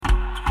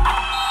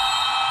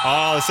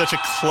Oh, such a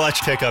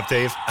clutch pickup,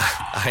 Dave.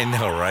 I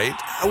know, right?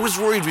 I was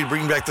worried we'd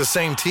bring back the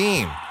same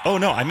team. Oh,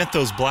 no, I meant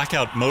those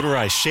blackout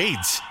motorized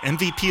shades.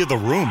 MVP of the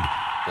room.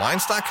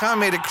 Blinds.com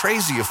made it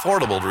crazy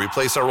affordable to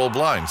replace our old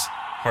blinds.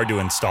 Hard to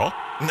install?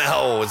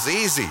 No, it's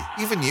easy.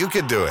 Even you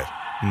could do it.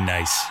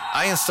 Nice.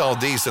 I installed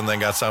these and then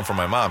got some for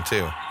my mom,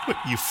 too. What,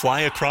 you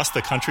fly across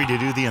the country to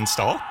do the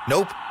install?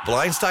 Nope.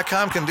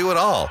 Blinds.com can do it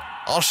all.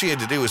 All she had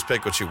to do was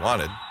pick what she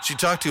wanted. She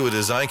talked to a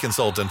design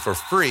consultant for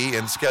free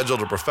and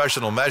scheduled a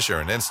professional measure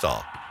and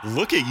install.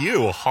 Look at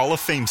you, a Hall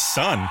of Fame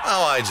son.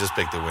 Oh, I just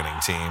picked the winning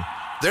team.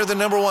 They're the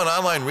 #1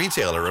 online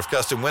retailer of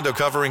custom window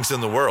coverings in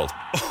the world.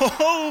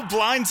 Oh,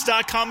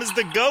 Blinds.com is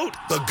the GOAT.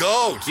 The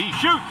GOAT! He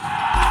shoots.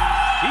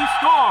 He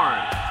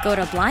scores. Go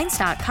to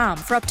Blinds.com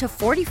for up to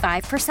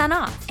 45%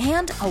 off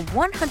and a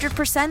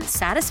 100%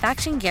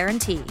 satisfaction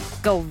guarantee.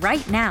 Go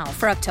right now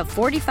for up to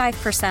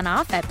 45%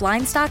 off at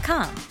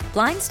Blinds.com.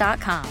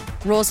 Blinds.com.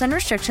 Rules and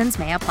restrictions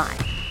may apply.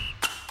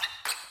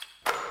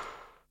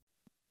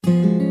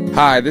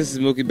 Hi, this is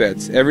Mookie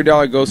Betts. Every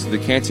dollar goes to the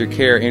cancer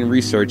care and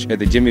research at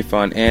the Jimmy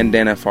Fund and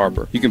Dana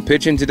Farber. You can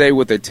pitch in today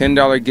with a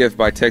 $10 gift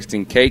by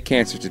texting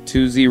K-Cancer to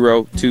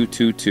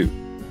 20222.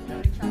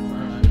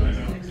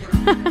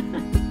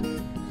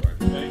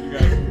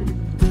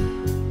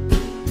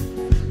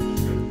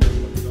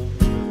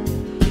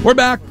 We're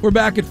back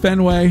at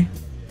Fenway.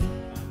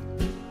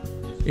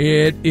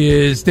 It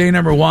is day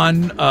number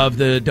 1 of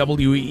the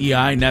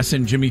WEEI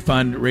Nesson Jimmy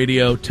Fund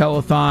Radio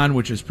Telethon,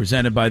 which is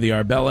presented by the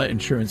Arbella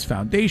Insurance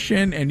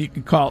Foundation. And you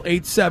can call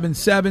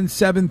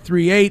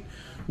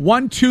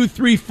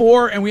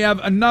 877-738-1234. And we have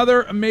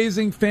another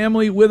amazing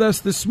family with us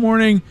this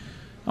morning.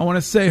 I want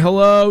to say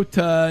hello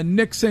to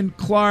Nixon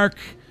Clark,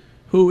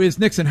 who is,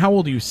 Nixon, how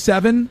old are you,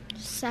 7?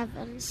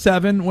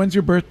 7. When's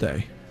your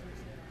birthday?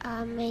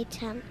 May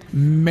 10th.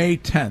 May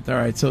 10th. All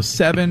right, so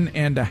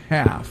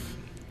 7.5,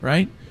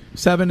 right?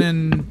 7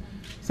 and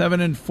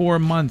 4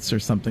 months or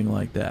something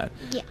like that.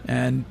 Yeah.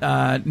 And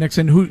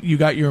Nixon, who you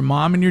got your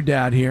mom and your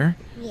dad here?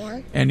 Yeah.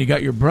 And you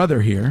got your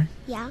brother here.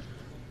 Yeah.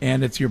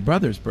 And it's your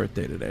brother's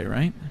birthday today,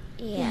 right?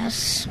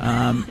 Yes.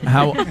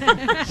 How?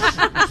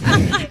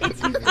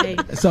 It's his day.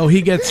 So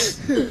he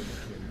gets.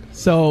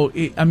 So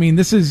I mean,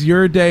 this is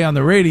your day on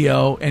the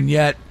radio, and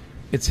yet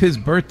it's his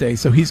birthday,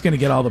 so he's going to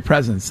get all the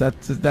presents.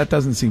 That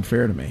doesn't seem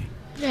fair to me.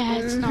 Yeah,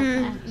 it's not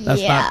fair.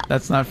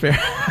 That's not fair.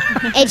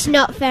 It's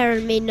not fair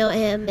on me, not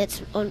him.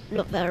 It's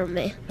not fair on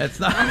me. It's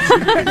not.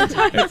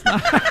 It's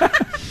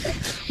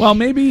not. Well,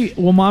 maybe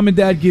will mom and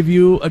dad give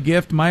you a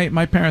gift?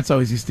 My parents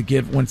always used to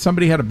give when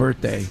somebody had a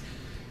birthday.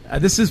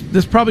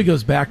 This probably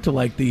goes back to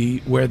like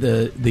where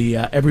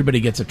the everybody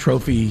gets a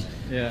trophy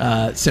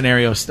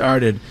scenario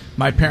started.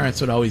 My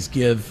parents would always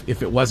give,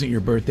 if it wasn't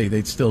your birthday,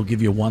 they'd still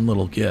give you one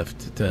little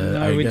gift.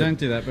 No, we don't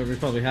do that, but we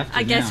probably have to.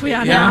 I guess we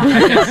are now. now.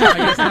 I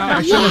guess now.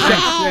 I should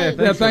have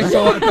said. Thanks a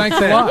lot.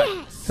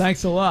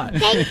 Thanks a lot.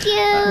 Thank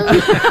you.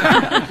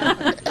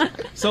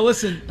 So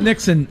listen,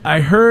 Nixon, I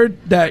heard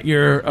that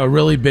you're a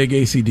really big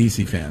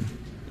AC/DC fan.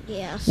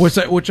 Yes.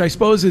 Which I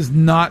suppose is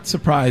not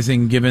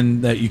surprising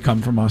given that you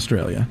come from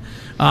Australia.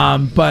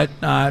 But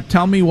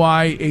tell me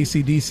why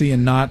AC/DC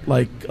and not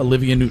like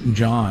Olivia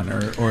Newton-John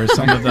or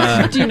some of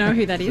the. Do you know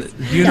who that is?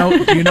 Do you know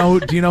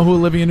who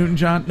Olivia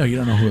Newton-John? No, you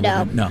don't know who.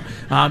 No.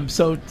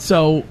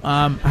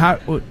 Olivia,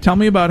 no. Tell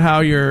me about how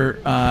your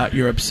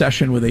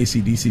obsession with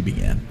AC/DC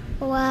began.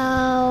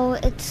 Well,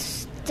 it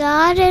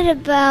started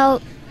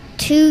about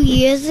 2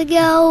 years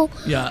ago.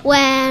 Yeah.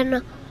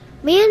 When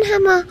me and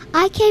Hammer,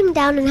 I came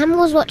down and Hammer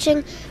was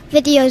watching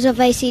videos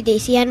of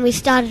AC/DC and we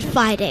started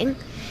fighting.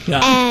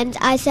 Yeah. And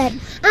I said,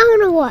 I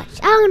want to watch.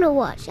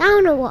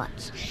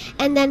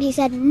 And then he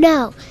said,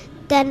 no.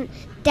 Then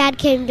Dad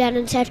came down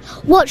and said,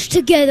 watch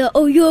together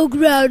or you're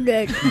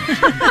grounded.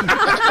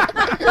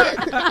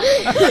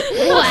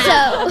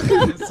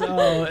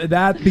 So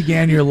that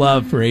began your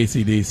love for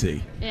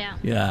AC/DC. Yeah.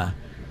 Yeah.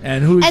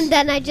 And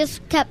then I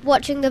just kept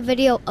watching the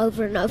video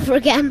over and over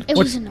again. It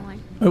was annoying.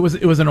 It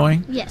was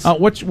annoying? Yes.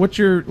 What's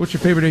your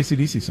favorite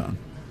AC/DC song?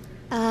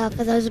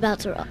 For Those About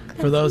to Rock.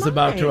 For Those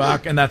About to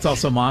Rock, and that's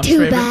also Mom's Too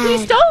favorite? bad. He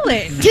stole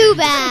it. Too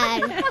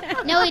bad.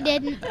 No, he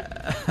didn't.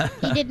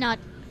 He did not.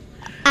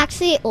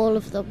 Actually, all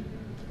of them.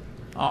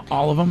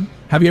 All of them?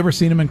 Have you ever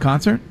seen them in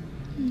concert?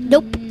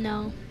 Nope.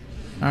 No.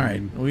 All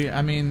right. We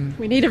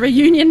need a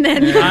reunion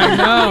then. I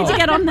know. We need to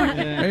get on that.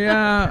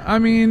 Yeah. I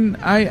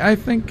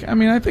think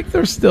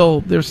they're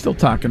still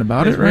talking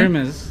about There's it, right?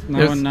 rumors.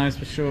 No one knows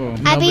for sure.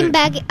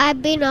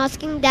 I've been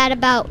asking Dad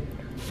about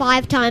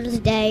 5 times a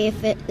day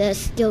if they're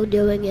still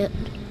doing it.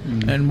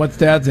 And what's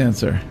Dad's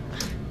answer?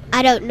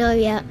 I don't know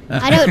yet.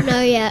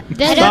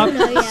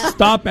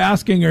 Stop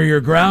asking or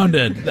you're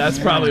grounded. That's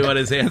probably what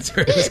his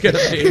answer is going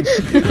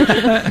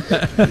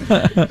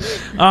to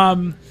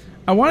be.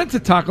 I wanted to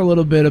talk a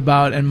little bit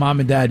about, and Mom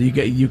and Dad,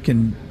 you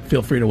can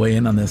feel free to weigh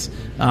in on this.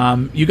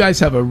 You guys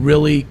have a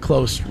really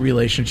close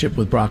relationship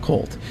with Brock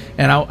Holt,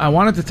 and I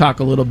wanted to talk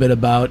a little bit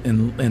about,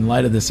 in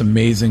light of this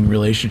amazing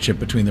relationship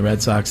between the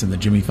Red Sox and the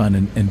Jimmy Fund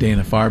and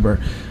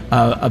Dana-Farber,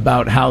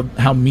 about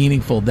how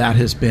meaningful that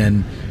has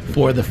been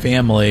for the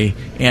family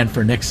and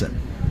for Nixon.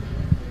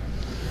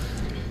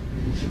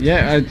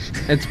 Yeah,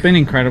 it's been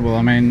incredible.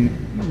 I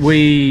mean,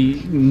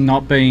 we,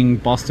 not being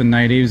Boston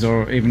natives,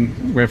 or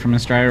even we're from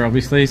Australia,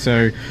 obviously,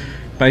 so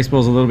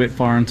baseball's a little bit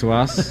foreign to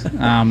us.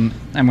 And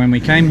when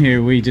we came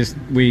here, we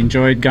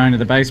enjoyed going to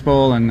the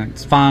baseball, and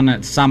it's fun.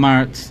 It's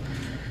summer. It's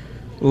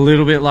a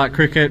little bit like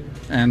cricket,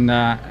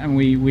 and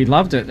we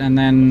loved it. And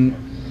then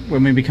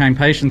when we became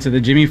patients of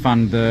the Jimmy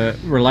Fund, the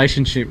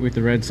relationship with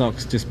the Red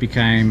Sox just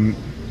became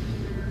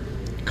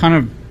kind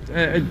of.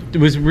 It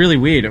was really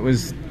weird. It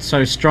was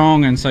so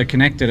strong and so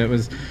connected. It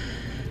was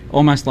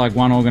almost like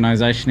one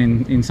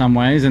organisation in some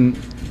ways, and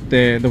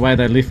the way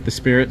they lift the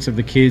spirits of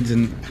the kids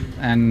and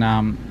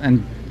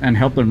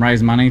help them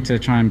raise money to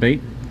try and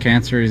beat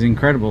cancer is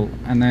incredible.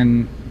 And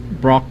then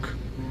Brock,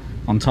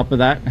 on top of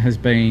that, has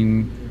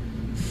been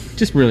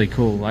just really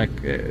cool. Like,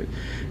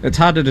 it's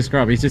hard to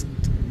describe. He's just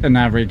an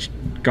average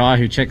guy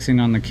who checks in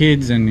on the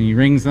kids, and he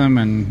rings them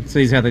and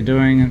sees how they're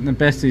doing. And the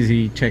best is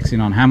he checks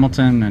in on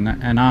Hamilton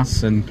and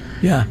us, and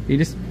yeah,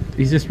 he's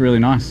just really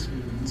nice.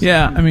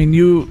 Yeah, I mean,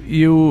 you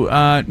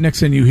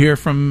Nixon, you hear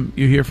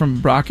from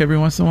Brock every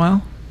once in a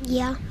while.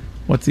 Yeah.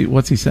 What's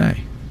he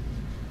say?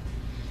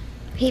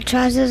 He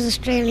tries his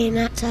Australian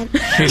accent.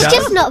 It's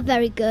just not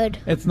very good.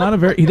 It's not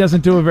he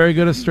doesn't do a very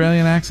good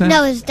Australian accent?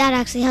 No, his dad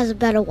actually has a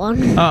better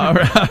one. Oh,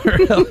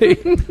 really?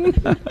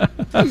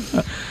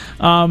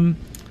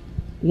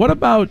 What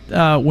about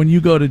when you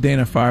go to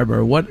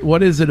Dana-Farber?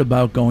 What is it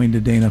about going to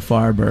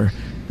Dana-Farber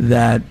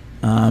that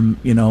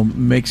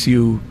makes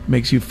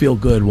you feel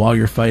good while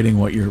you're fighting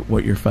what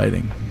you're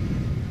fighting?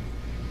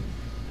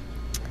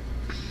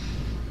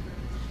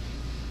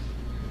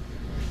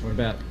 What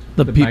about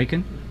the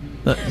bacon?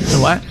 The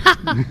what?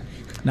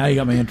 Now you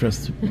got my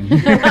interest.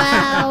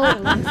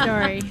 Well, Long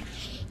story.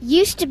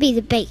 Used to be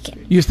the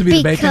bacon.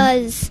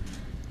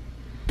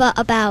 But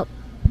about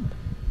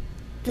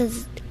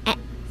A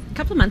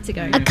couple of months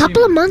ago. a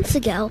couple of months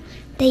ago,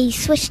 they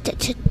switched it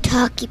to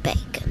turkey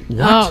bacon.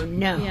 What? Oh,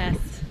 no. Yes.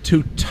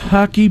 To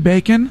turkey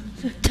bacon?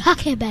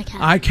 Turkey bacon.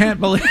 I can't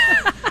believe.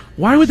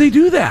 Why would they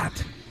do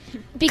that?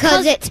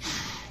 Because it's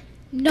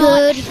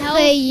good for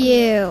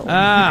you.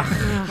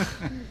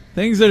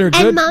 Things that are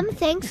good. And Mum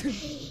thinks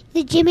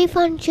the Jimmy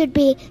Fund should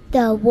be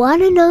the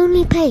one and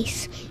only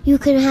place you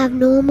can have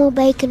normal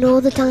bacon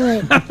all the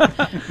time.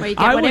 Where you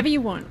get whatever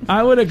you want.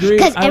 I would agree.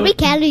 Because every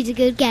calorie is a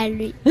good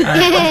calorie.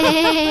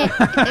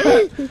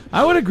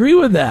 I would agree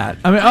with that.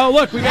 I mean, oh,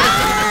 look,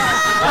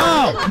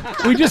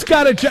 we just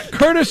got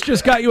Curtis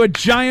just got you a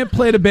giant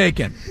plate of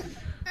bacon.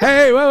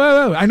 Hey, wait.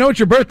 I know it's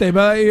your birthday,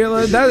 but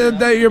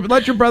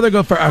let your brother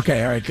go first.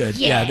 Okay, all right, good.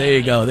 Yeah, there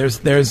you go.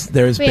 There's Wait,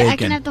 bacon. I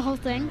can have the whole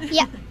thing?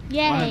 Yeah.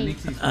 Yay.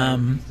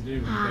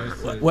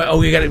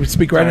 We got to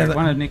speak right into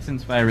One of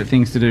Nixon's favourite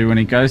things to do when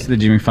he goes to the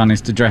Jimmy Fund is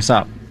to dress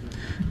up.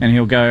 And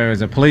he'll go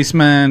as a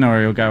policeman,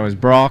 or he'll go as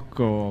Brock,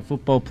 or a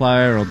football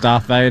player, or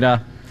Darth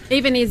Vader.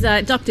 Even his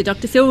Dr.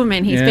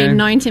 Silverman, he's been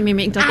known to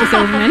mimic Dr.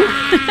 Silverman.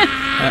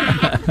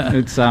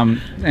 It's and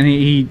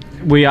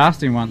we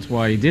asked him once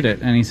why he did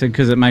it, and he said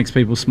because it makes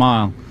people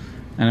smile,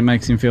 and it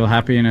makes him feel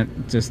happy, and it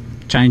just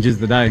changes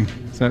the day.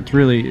 So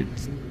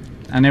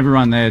and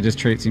everyone there just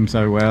treats him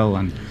so well.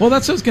 And well,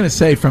 that's what I was going to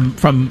say.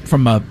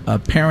 From a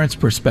parent's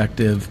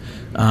perspective,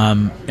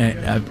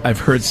 I've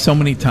heard so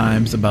many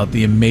times about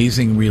the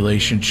amazing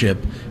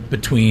relationship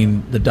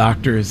between the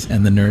doctors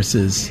and the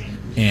nurses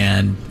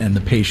and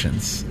the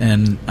patients,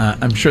 and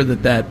I'm sure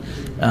that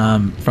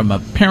from a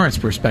parent's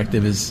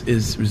perspective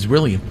is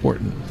really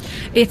important.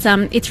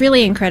 It's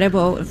really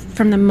incredible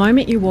from the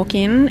moment you walk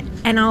in,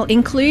 and I'll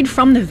include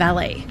from the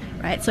valet.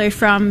 Right, so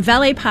from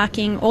valet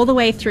parking all the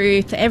way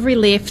through to every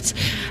lift,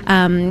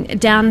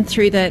 down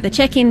through the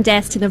check-in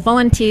desk to the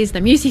volunteers,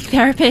 the music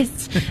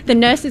therapists, the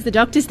nurses, the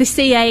doctors, the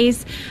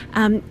CAs,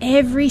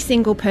 every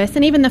single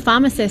person, even the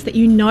pharmacists that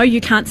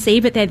you can't see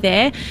but they're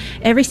there,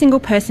 every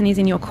single person is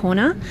in your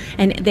corner,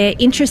 and they're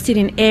interested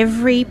in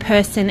every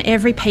person,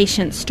 every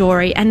patient's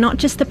story, and not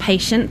just the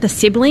patient, the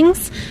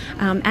siblings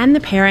and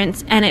the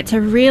parents, and it's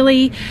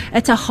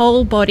a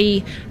whole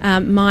body,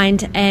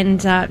 mind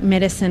and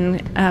medicine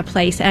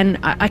place. And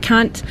I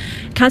can't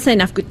say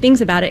enough good things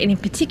about it. And in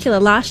particular,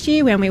 last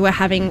year when we were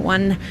having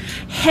one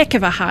heck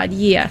of a hard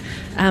year,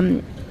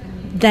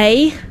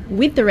 they,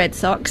 with the Red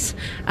Sox,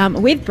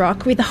 with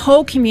Brock, with the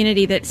whole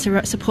community that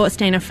supports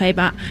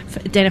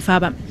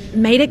Dana-Farber,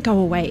 made it go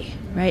away.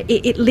 Right?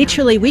 It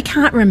literally, we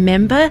can't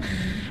remember.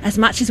 As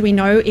much as we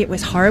know it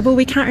was horrible,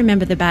 we can't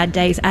remember the bad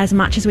days as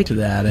much as we to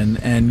that.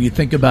 And you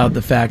think about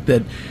the fact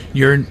that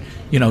you're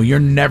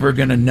never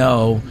going to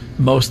know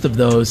most of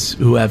those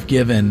who have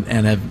given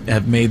and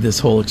have made this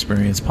whole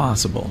experience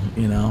possible.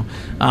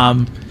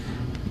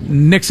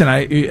 Nixon,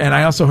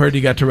 I also heard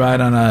you got to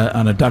ride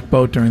on a duck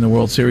boat during the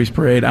World Series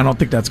parade. I don't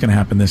think that's going to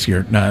happen this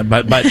year. No,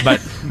 but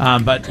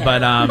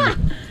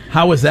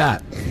How was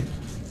that?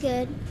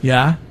 Good.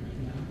 Yeah?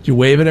 Did you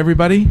wave at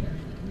everybody?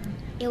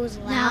 It was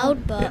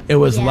loud, but It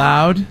was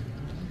loud?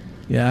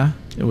 Yeah,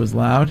 it was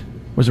loud.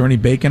 Was there any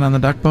bacon on the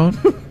duck boat?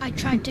 I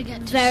tried to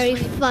get to very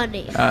sleep.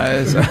 funny.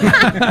 I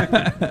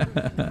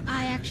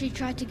actually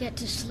tried to get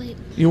to sleep.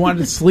 You wanted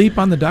to sleep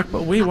on the duck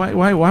boat? Wait,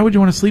 why would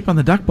you want to sleep on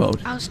the duck boat?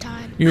 I was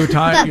tired. You were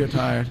tired? You were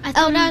tired. I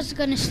thought I was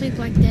going to sleep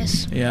like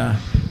this. Yeah.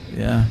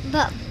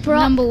 But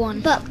Brock, Number one.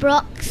 But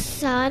Brock's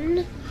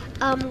son,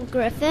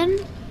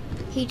 Griffin,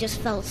 he just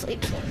fell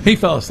asleep. He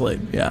fell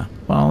asleep. Yeah.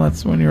 Well,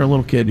 that's when you're a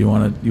little kid. You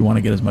want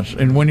to get as much,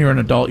 and when you're an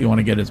adult, you want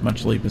to get as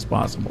much sleep as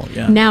possible.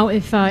 Yeah. Now,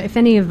 if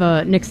any of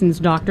Nixon's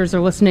doctors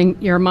are listening,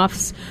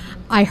 earmuffs,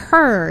 I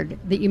heard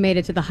that you made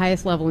it to the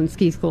highest level in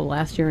ski school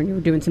last year, and you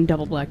were doing some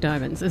double black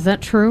diamonds. Is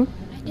that true?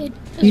 I did.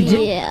 You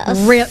did.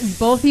 Yes.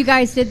 Both of you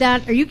guys did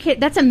that. Are you kidding?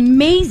 That's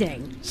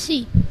amazing.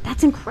 See.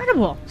 That's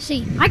incredible.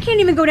 See. I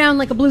can't even go down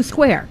like a blue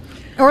square,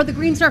 or the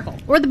green circle,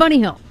 or the bunny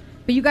hill.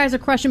 But you guys are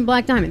crushing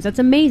black diamonds. That's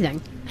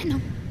amazing. I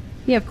know.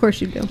 Yeah, of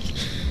course you do.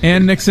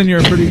 And Nixon, you're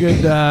a pretty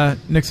good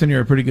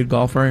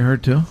golfer. I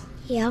heard too.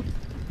 Yeah.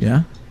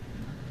 Yeah.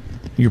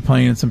 You're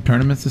playing in some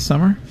tournaments this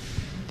summer.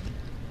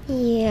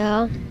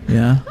 Yeah.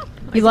 Yeah.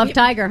 You love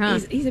Tiger, huh?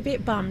 He's a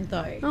bit bummed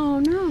though. Oh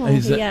no!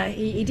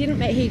 He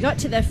didn't. He got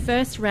to the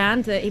first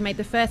round. He made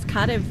the first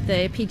cut of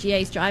the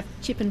PGA's drive,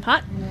 chip and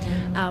putt,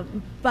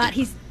 but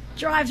his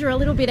drives were a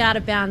little bit out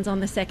of bounds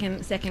on the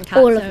second cut.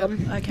 All of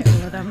them. Okay,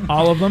 all of them.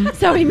 All of them.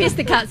 So he missed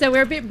the cut. So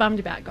we're a bit bummed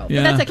about golf.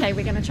 Yeah. But that's okay.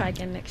 We're going to try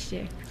again next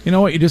year. You know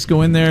what? You just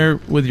go in there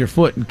with your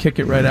foot and kick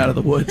it right out of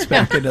the woods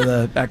back into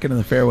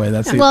the fairway.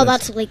 That's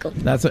illegal.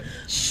 That's it.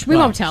 Shh, we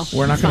won't tell.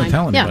 We're not going to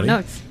tell anybody. Yeah, no,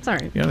 it's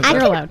sorry. Yeah,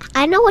 We're allowed.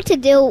 I know what to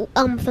do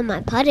for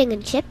my putting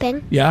and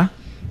chipping. Yeah.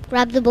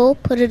 Grab the ball,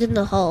 put it in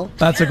the hole.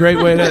 That's a great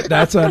way to.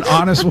 That's an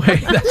honest way.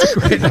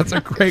 That's a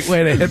great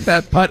way to hit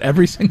that putt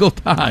every single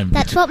time.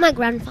 That's what my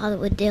grandfather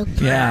would do.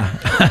 Yeah.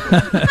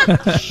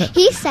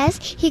 He says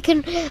he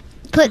can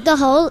put the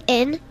hole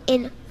in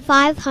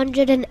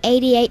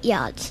 588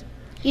 yards.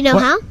 You know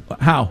how?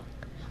 How?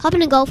 Hop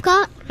in a golf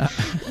cart,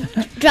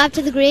 drive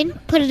to the green,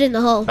 put it in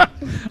the hole.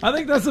 I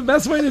think that's the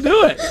best way to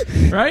do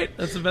it. Right?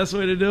 That's the best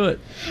way to do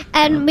it.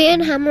 And me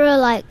and Hammer are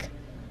like,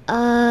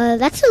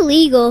 that's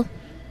illegal.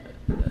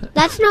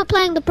 That's not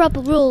playing the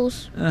proper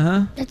rules.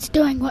 That's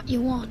doing what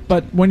you want.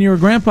 But when you're a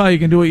grandpa, you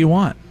can do what you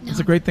want. That's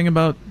a great thing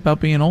about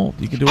being old.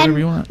 You can do whatever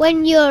you want.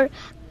 When you're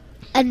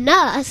a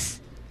nurse,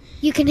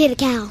 you can hit a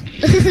cow.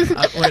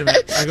 Wait a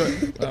minute.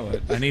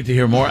 I need to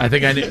hear more. I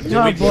think I need.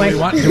 Do we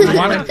want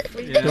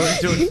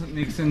it?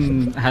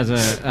 Nixon has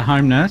a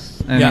home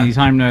nurse, and Yeah. his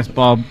home nurse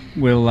Bob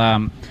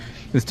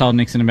has told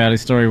Nixon about his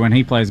story when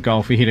he plays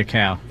golf. He hit a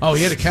cow. Oh,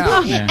 he hit a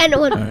cow. Yeah. And it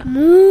went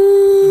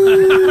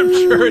moo. I'm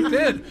sure it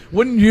did.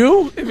 Wouldn't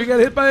you if you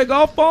got hit by a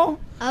golf ball?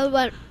 I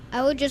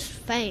would just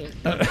faint.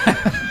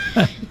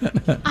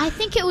 I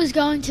think it was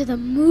going to the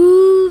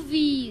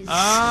movies.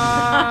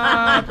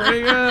 Ah,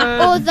 pretty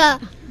good. Or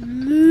the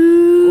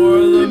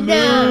moon.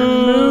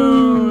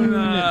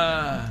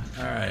 All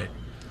right.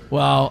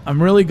 Well,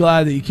 I'm really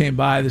glad that you came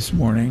by this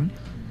morning.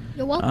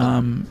 You're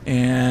welcome.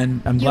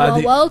 And I'm glad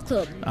You're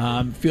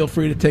welcome. Feel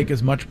free to take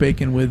as much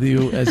bacon with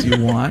you as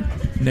you want,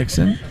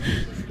 Nixon.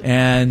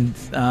 And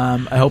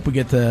I hope we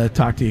get to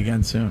talk to you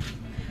again soon.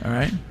 All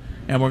right?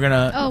 And we're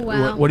gonna. Oh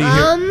wow! What do you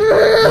hear?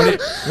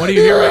 What do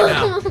you hear right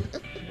now?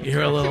 You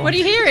hear a little. What are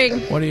you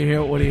hearing? What do you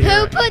hear? What do you Who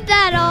hear? put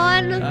that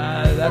on?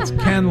 That's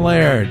Ken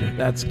Laird.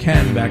 That's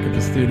Ken back at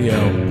the studio.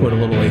 Put a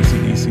little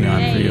AC/DC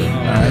on for you. All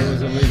right. It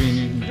was Olivia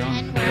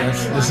Newton-John.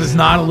 This is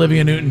not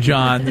Olivia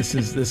Newton-John. This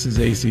is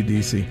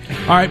AC/DC.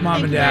 All right,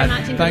 Mom and Dad.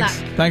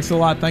 Thanks a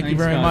lot. Thank you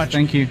very much.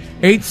 Thank you.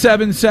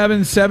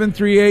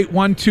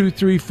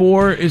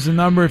 877-738-1234 is the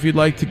number if you'd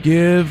like to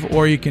give,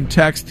 or you can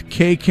text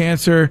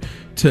K-Cancer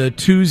to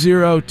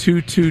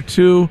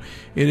 20222.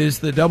 It is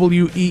the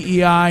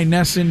WEEI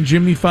Nesson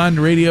Jimmy Fund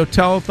Radio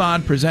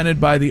Telethon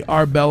presented by the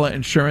Arbella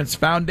Insurance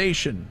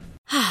Foundation.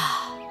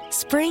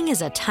 Spring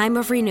is a time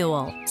of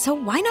renewal, so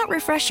why not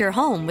refresh your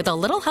home with a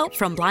little help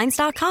from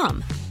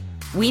Blinds.com?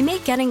 We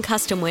make getting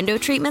custom window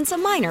treatments a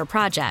minor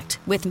project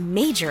with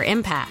major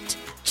impact.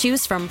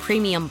 Choose from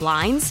premium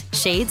blinds,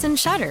 shades, and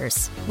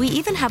shutters. We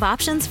even have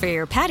options for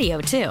your patio,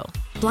 too.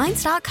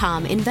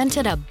 Blinds.com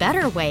invented a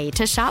better way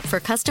to shop for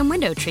custom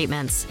window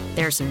treatments.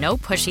 There's no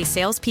pushy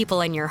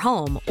salespeople in your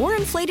home or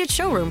inflated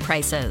showroom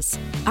prices.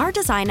 Our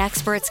design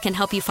experts can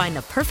help you find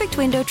the perfect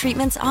window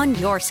treatments on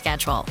your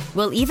schedule.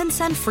 We'll even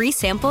send free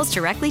samples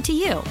directly to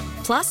you.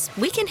 Plus,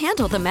 we can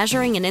handle the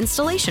measuring and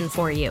installation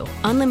for you.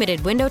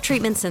 Unlimited window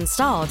treatments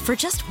installed for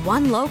just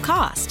one low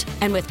cost.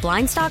 And with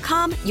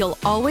Blinds.com, you'll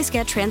always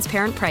get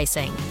transparent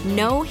pricing.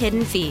 No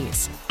hidden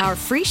fees. Our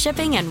free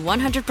shipping and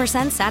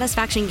 100%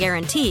 satisfaction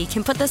guarantee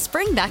can put the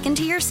spring back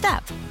into your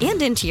step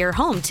and into your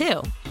home,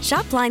 too.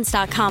 Shop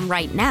Blinds.com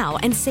right now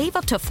and save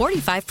up to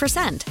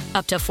 45%.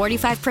 Up to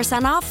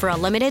 45% off for a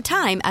limited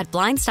time at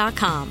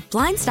Blinds.com.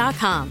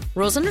 Blinds.com.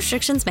 Rules and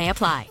restrictions may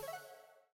apply.